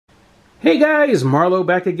Hey guys, Marlo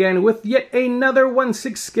back again with yet another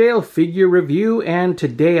 1/6 scale figure review, and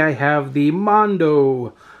today I have the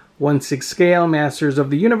Mondo 1/6 scale Masters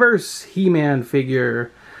of the Universe He-Man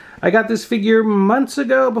figure. I got this figure months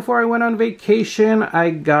ago before I went on vacation.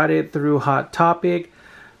 I got it through Hot Topic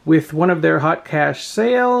with one of their hot cash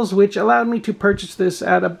sales, which allowed me to purchase this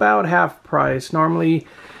at about half price. Normally,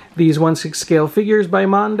 these 1/6 scale figures by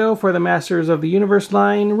Mondo for the Masters of the Universe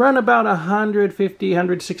line run about $150,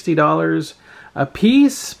 $160 a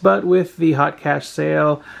piece, but with the hot cash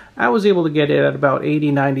sale, I was able to get it at about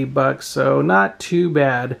 $80, $90, so not too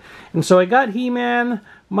bad. And so I got He-Man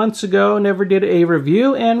months ago, never did a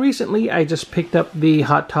review, and recently I just picked up the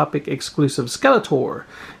Hot Topic exclusive Skeletor.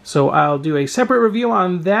 So I'll do a separate review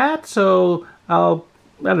on that, so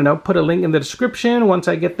I don't know, put a link in the description once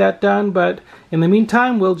I get that done, but in the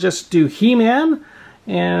meantime, we'll just do He-Man,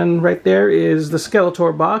 and right there is the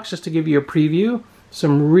Skeletor box, just to give you a preview.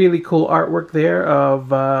 Some really cool artwork there of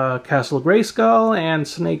Castle Grayskull and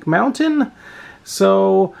Snake Mountain.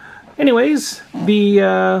 So, anyways,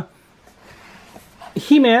 the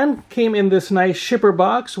He-Man came in this nice shipper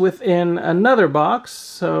box within another box,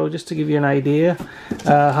 so just to give you an idea,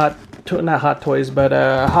 not Hot Toys, but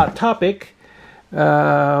Hot Topic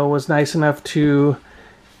was nice enough to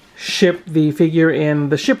ship the figure in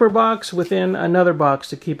the shipper box within another box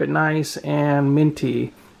to keep it nice and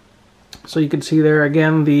minty. So you can see there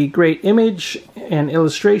again the great image and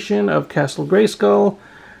illustration of Castle Grayskull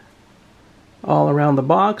all around the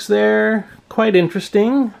box there. Quite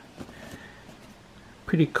interesting.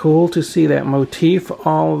 Pretty cool to see that motif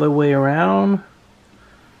all the way around.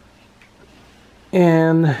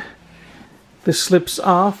 And this slips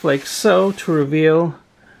off like so to reveal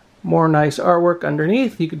more nice artwork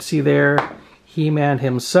underneath. You can see there He-Man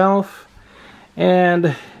himself.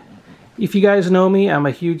 And if you guys know me, I'm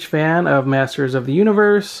a huge fan of Masters of the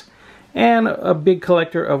Universe and a big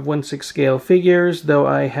collector of 1/6 scale figures, though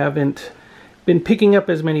I haven't been picking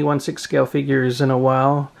up as many 1/6 scale figures in a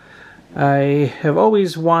while. I have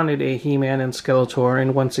always wanted a He-Man and Skeletor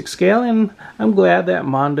in 1/6 scale, and I'm glad that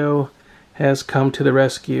Mondo has come to the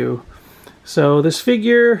rescue. So this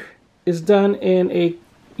figure is done in a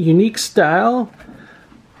unique style.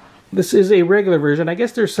 This is a regular version. I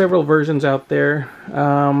guess there's several versions out there.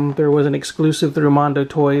 There was an exclusive through Mondo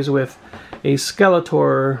Toys with a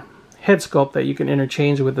Skeletor head sculpt that you can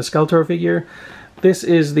interchange with the Skeletor figure. This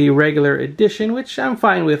is the regular edition, which I'm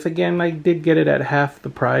fine with. Again, I did get it at half the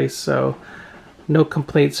price, so no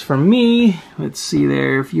complaints from me. Let's see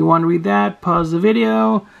there. If you want to read that, pause the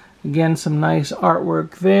video. Again, some nice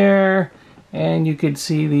artwork there. And you could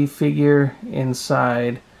see the figure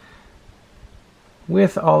inside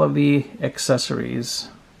with all of the accessories.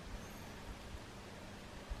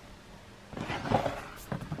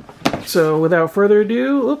 So without further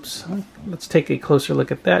ado, oops, let's take a closer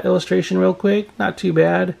look at that illustration real quick. Not too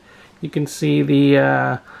bad. You can see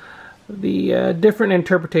the different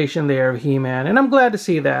interpretation there of He-Man, and I'm glad to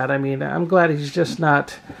see that. I mean, I'm glad he's just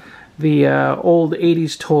not the old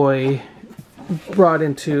 80s toy brought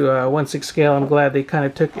into 1/6 scale. I'm glad they kind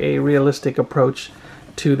of took a realistic approach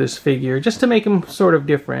to this figure, just to make him sort of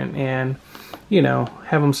different and, you know,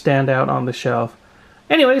 have him stand out on the shelf.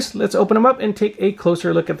 Anyways, let's open him up and take a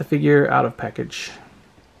closer look at the figure out of package.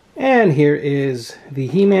 And here is the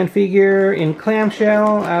He-Man figure in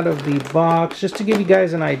clamshell out of the box. Just to give you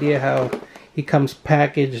guys an idea how he comes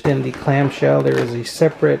packaged in the clamshell, there is a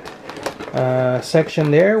separate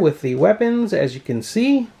section there with the weapons, as you can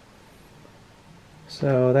see.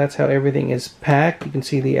 So that's how everything is packed. You can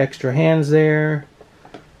see the extra hands there.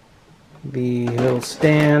 The little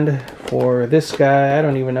stand for this guy. I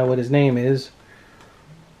don't even know what his name is.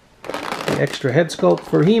 The extra head sculpt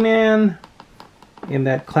for He-Man in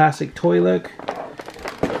that classic toy look.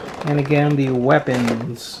 And again, the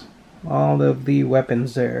weapons. All of the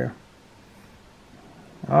weapons there.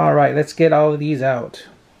 Alright, let's get all of these out.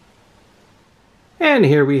 And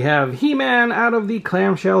here we have He-Man out of the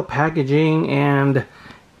clamshell packaging, and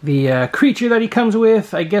the creature that he comes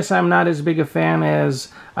with. I guess I'm not as big a fan as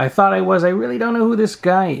I thought I was. I really don't know who this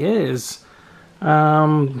guy is.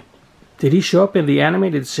 Did he show up in the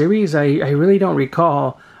animated series? I really don't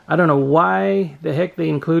recall. I don't know why the heck they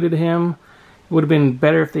included him. It would have been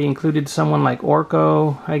better if they included someone like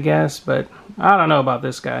Orko, I guess, but I don't know about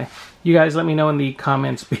this guy. You guys let me know in the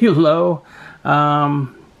comments below.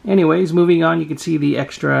 Anyways, moving on, you can see the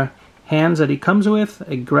extra hands that he comes with.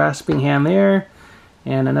 A grasping hand there,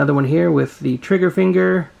 and another one here with the trigger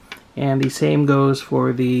finger, and the same goes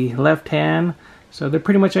for the left hand. So they're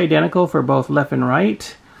pretty much identical for both left and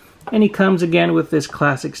right. And he comes again with this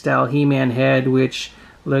classic style He-Man head, which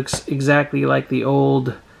looks exactly like the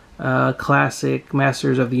old classic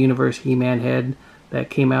Masters of the Universe He-Man head that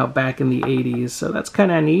came out back in the 80s. So that's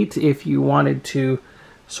kind of neat if you wanted to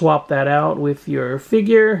swap that out with your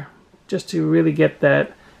figure, just to really get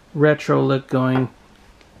that retro look going.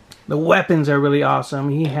 The weapons are really awesome.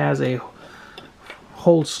 He has a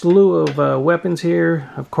whole slew of weapons here.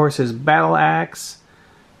 Of course, his battle axe,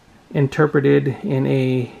 interpreted in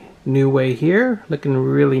a new way here, looking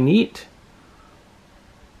really neat.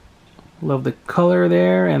 Love the color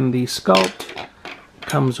there, and the sculpt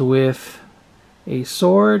comes with a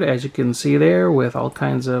sword, as you can see there, with all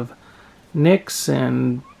kinds of nicks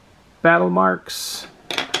and battle marks.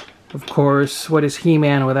 Of course, what is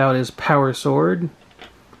He-Man without his power sword?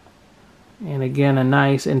 And again, a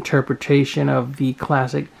nice interpretation of the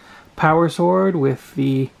classic power sword with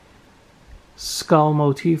the skull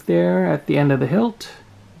motif there at the end of the hilt.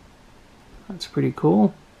 That's pretty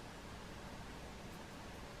cool.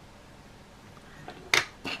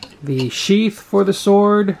 The sheath for the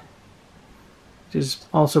sword, which is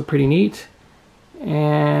also pretty neat.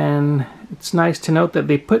 And it's nice to note that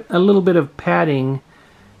they put a little bit of padding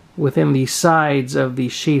within the sides of the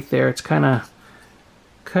sheath there. It's kind of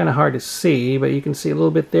hard to see, but you can see a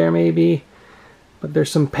little bit there maybe. But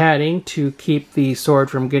there's some padding to keep the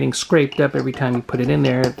sword from getting scraped up every time you put it in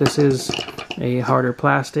there. This is a harder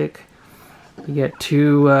plastic. You get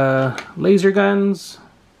two laser guns.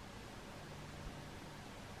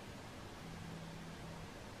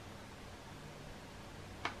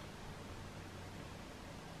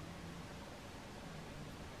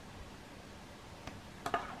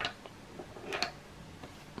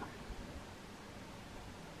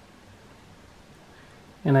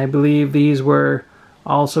 And I believe these were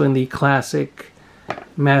also in the classic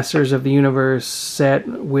Masters of the Universe set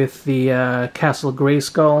with the Castle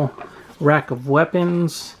Grayskull rack of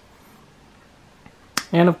weapons.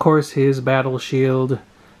 And of course his battle shield,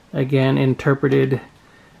 again interpreted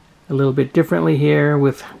a little bit differently here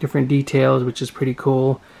with different details, which is pretty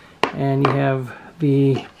cool. And you have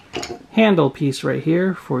the handle piece right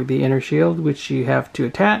here for the inner shield, which you have to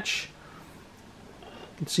attach.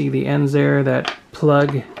 You can see the ends there that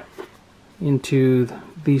plug into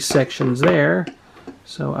these sections there.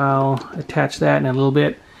 So I'll attach that in a little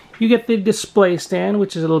bit. You get the display stand,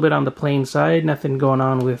 which is a little bit on the plain side. Nothing going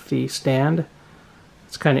on with the stand.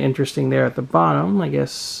 It's kind of interesting there at the bottom, I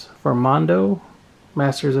guess, for Mondo,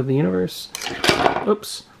 Masters of the Universe.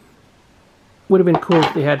 Oops. Would have been cool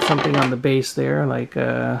if they had something on the base there, like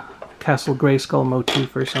a Castle Grayskull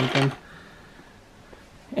motif or something.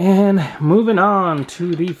 And moving on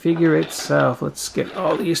to the figure itself. Let's get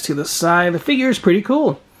all these to the side. The figure is pretty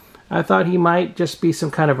cool. I thought he might just be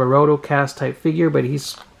some kind of a rotocast type figure, but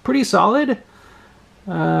he's pretty solid.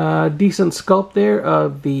 Decent sculpt there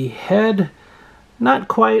of the head. Not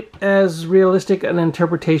quite as realistic an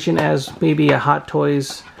interpretation as maybe a Hot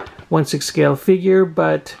Toys 1/6 scale figure,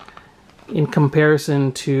 but in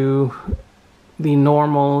comparison to the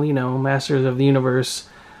normal, you know, Masters of the Universe,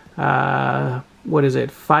 what is it,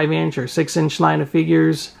 5-inch or 6-inch line of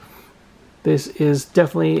figures, this is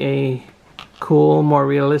definitely a cool, more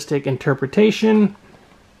realistic interpretation.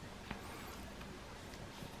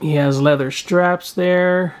 He has leather straps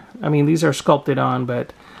there. I mean, these are sculpted on,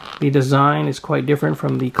 but the design is quite different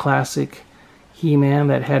from the classic He-Man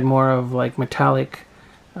that had more of like metallic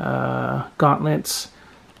gauntlets.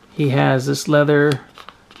 He has this leather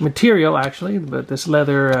material, actually, but this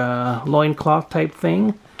leather loincloth type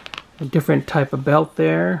thing. A different type of belt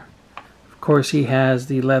there. Of course, he has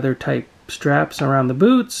the leather type straps around the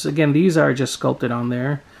boots. Again, these are just sculpted on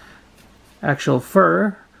there. Actual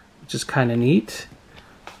fur, which is kind of neat.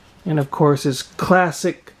 And of course, his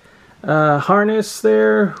classic harness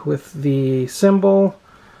there with the symbol.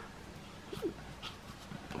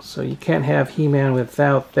 So you can't have He-Man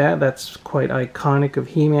without that. That's quite iconic of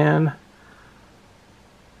He-Man.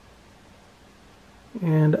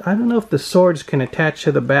 And I don't know if the swords can attach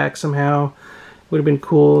to the back somehow. Would have been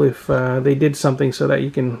cool if they did something so that you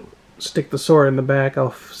can stick the sword in the back.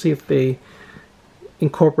 I'll see if they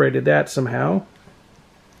incorporated that somehow.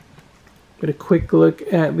 Get a quick look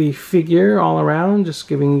at the figure all around, just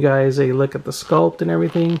giving you guys a look at the sculpt and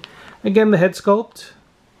everything. Again, the head sculpt,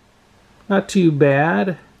 not too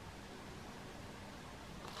bad.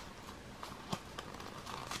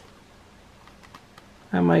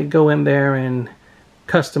 I might go in there and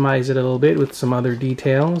customize it a little bit with some other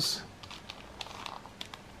details.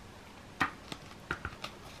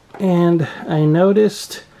 And I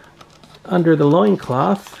noticed under the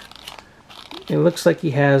loincloth, it looks like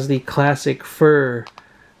he has the classic fur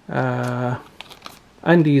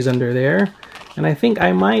undies under there. And I think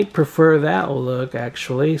I might prefer that look,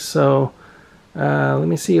 actually. So Let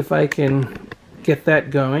me see if I can get that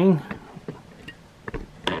going.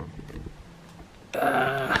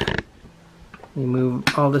 Let me move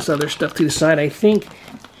all this other stuff to the side. I think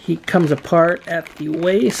he comes apart at the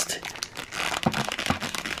waist.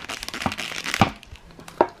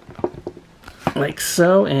 Like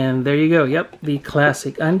so, and there you go. Yep, the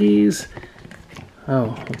classic undies.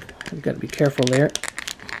 Oh, I've got to be careful there.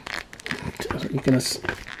 You can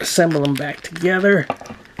assemble them back together.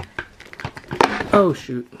 Oh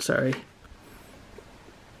shoot, sorry.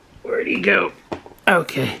 Where'd he go?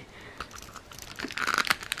 Okay.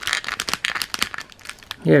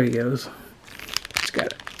 There he goes. Just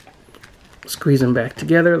gotta squeeze them back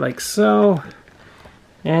together like so.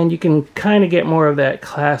 And you can kind of get more of that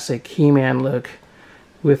classic He-Man look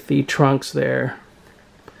with the trunks there.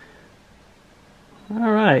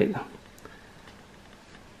 Alright.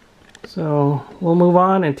 So we'll move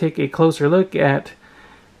on and take a closer look at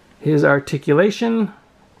his articulation.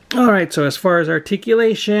 Alright, so as far as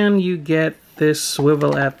articulation, you get this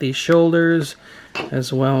swivel at the shoulders,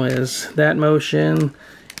 as well as that motion.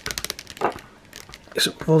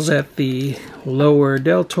 Swivels at the lower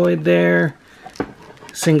deltoid there.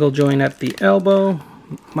 Single joint at the elbow.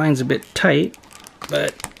 Mine's a bit tight,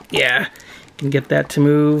 but yeah, you can get that to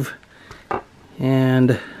move.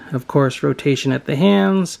 And of course, rotation at the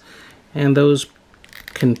hands, and those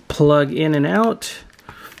can plug in and out.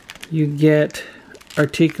 You get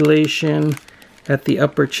articulation at the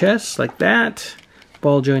upper chest like that.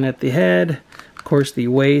 Ball joint at the head. Of course, the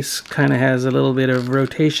waist kind of has a little bit of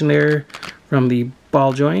rotation there from the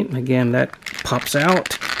ball joint. Again, that pops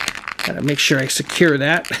out. Gotta make sure I secure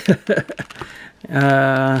that.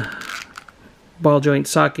 Ball joint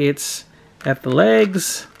sockets at the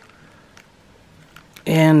legs,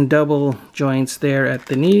 and double joints there at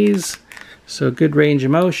the knees. So good range of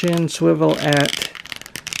motion. Swivel at,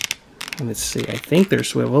 let's see, I think they're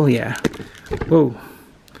swivel, yeah. Whoa.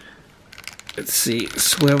 Let's see,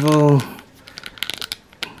 swivel.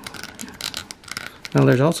 Now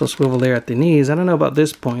there's also swivel there at the knees. I don't know about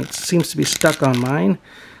this point. It seems to be stuck on mine.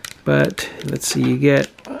 But let's see, you get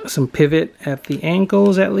some pivot at the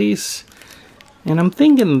ankles at least. And I'm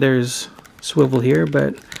thinking there's swivel here,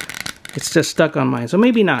 but it's just stuck on mine. So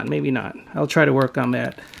maybe not, maybe not. I'll try to work on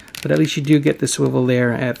that. But at least you do get the swivel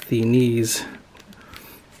there at the knees.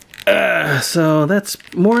 So that's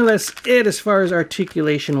more or less it as far as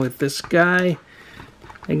articulation with this guy.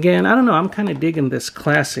 Again, I don't know, I'm kind of digging this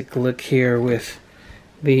classic look here with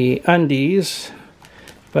the undies.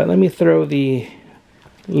 But let me throw the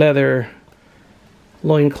leather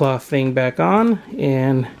loincloth thing back on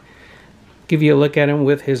and give you a look at him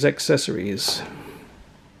with his accessories.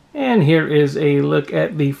 And here is a look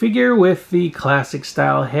at the figure with the classic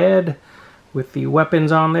style head with the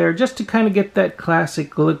weapons on there, just to kind of get that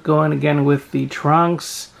classic look going again with the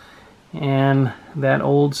trunks and that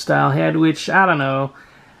old style head, which I don't know,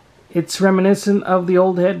 it's reminiscent of the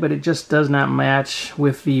old head, but it just does not match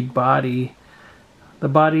with the body. The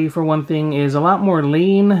body, for one thing, is a lot more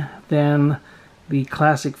lean than the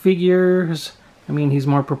classic figures. I mean, he's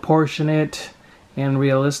more proportionate and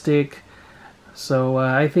realistic. So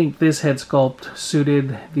I think this head sculpt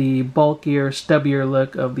suited the bulkier, stubbier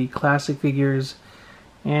look of the classic figures.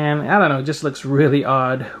 And I don't know, it just looks really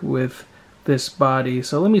odd with this body.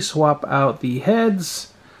 So let me swap out the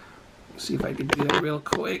heads. Let's see if I can do that real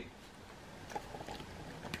quick.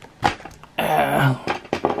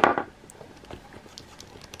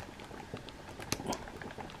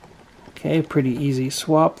 Okay, pretty easy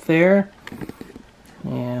swap there.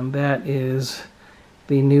 And that is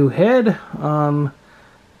the new head on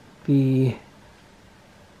the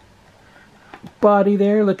body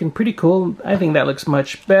there, looking pretty cool. I think that looks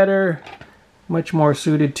much better, much more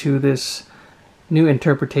suited to this new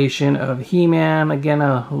interpretation of He-Man. Again,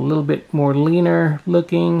 a little bit more leaner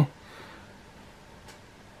looking.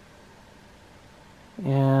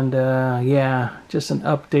 And yeah, just an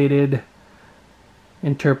updated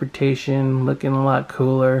interpretation, looking a lot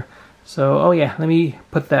cooler. So, oh yeah, let me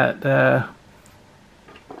put that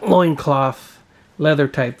loincloth leather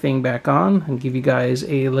type thing back on and give you guys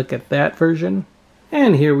a look at that version.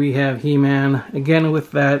 And here we have He-Man again with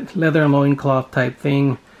that leather loincloth type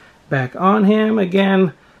thing back on him,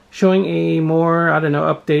 again showing a more, I don't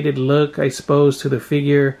know, updated look, I suppose, to the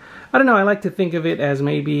figure. I don't know, I like to think of it as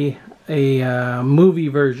maybe a movie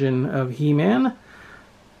version of He-Man.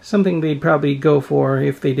 Something they'd probably go for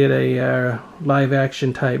if they did a live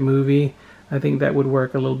action type movie. I think that would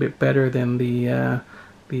work a little bit better than the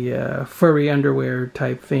furry underwear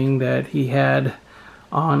type thing that he had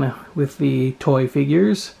on with the toy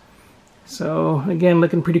figures. So again,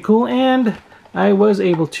 looking pretty cool. And I was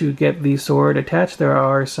able to get the sword attached. There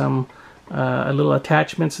are some little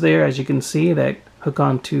attachments there, as you can see, that hook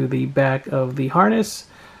onto the back of the harness.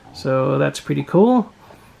 So that's pretty cool.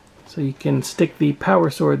 So you can stick the power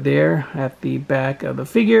sword there at the back of the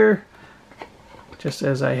figure, just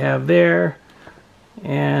as I have there.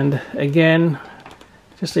 And again,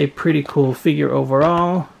 just a pretty cool figure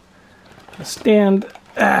overall. The stand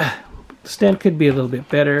could be a little bit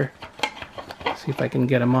better. See if I can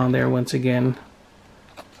get him on there once again.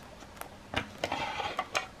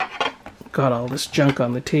 Got all this junk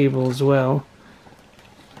on the table as well.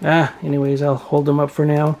 Anyways, I'll hold them up for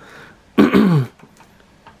now.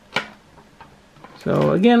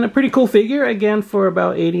 So again, a pretty cool figure. Again, for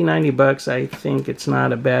about 80-90 bucks, I think it's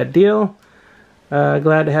not a bad deal.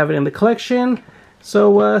 Glad to have it in the collection.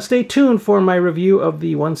 So stay tuned for my review of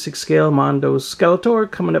the 1/6 scale Mondo Skeletor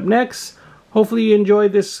coming up next. Hopefully you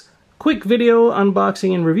enjoyed this quick video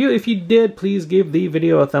unboxing and review. If you did, please give the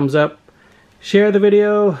video a thumbs up. Share the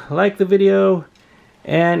video, like the video,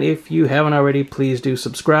 and if you haven't already, please do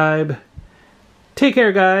subscribe. Take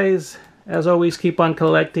care, guys. As always, keep on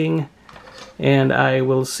collecting, and I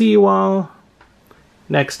will see you all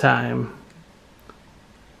next time.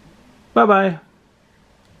 Bye-bye.